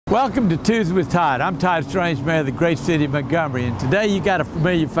Welcome to Tuesday with Todd. I'm Todd Strange, Mayor of the great city of Montgomery, and today you got a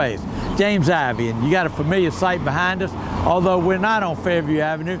familiar face, James Ivey, and you got a familiar sight behind us. Although we're not on Fairview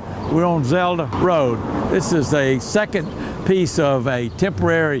Avenue, we're on Zelda Rd. This is a second piece of a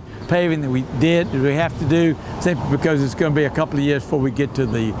temporary paving that we have to do simply because it's going to be a couple of years before we get to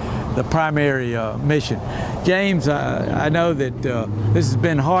the primary mission. James, I know that this has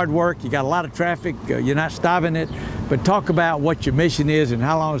been hard work. You got a lot of traffic. You're not stopping it, but talk about what your mission is and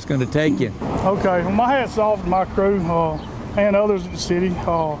how long it's going to take you. Okay, well, my hat's off to my crew and others in the city.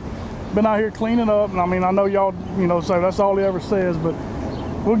 Been out here cleaning up, and I mean, I know y'all, say that's all he ever says, but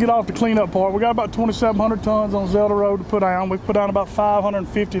we'll get off the cleanup part. We got about 2,700 tons on Zelda Rd to put down. We've put down about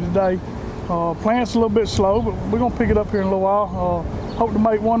 550 today. Plant's a little bit slow, but we're gonna pick it up here in a little while. Hope to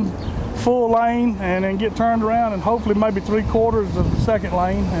make one full lane and then get turned around, and hopefully maybe 3/4 of the second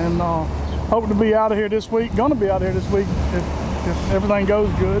lane, and hope to be out of here this week. Gonna be out of here this week if everything goes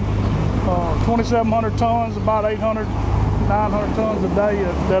good. 2,700 tons, about 800, 900 tons a day.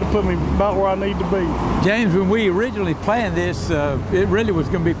 That'll put me about where I need to be. James, when we originally planned this, it really was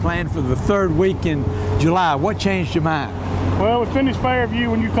going to be planned for the third week in July. What changed your mind? Well, we finished Fairview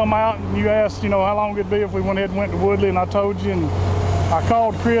when you come out and you asked, how long it'd be if we went ahead and went to Woodley, and I told you, and I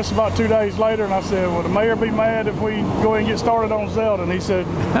called Chris about 2 days later and I said, well, the mayor be mad if we go ahead and get started on Zelda, and he said,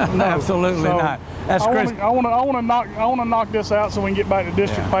 no. Absolutely not. That's Chris. I want to knock this out so we can get back to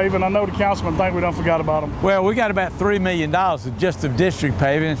district paving. I know the councilman think we done forgot about them. Well, we got about $3 million just of district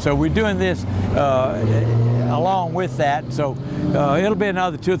paving, so we're doing this along with that. So it'll be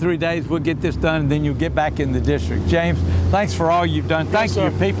another 2 or 3 days. We'll get this done, and then you'll get back in the district. James, thanks for all you've done. Thank you,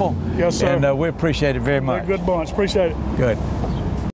 people. Yes, sir. And we appreciate it very much. Good bunch. Appreciate it. Good.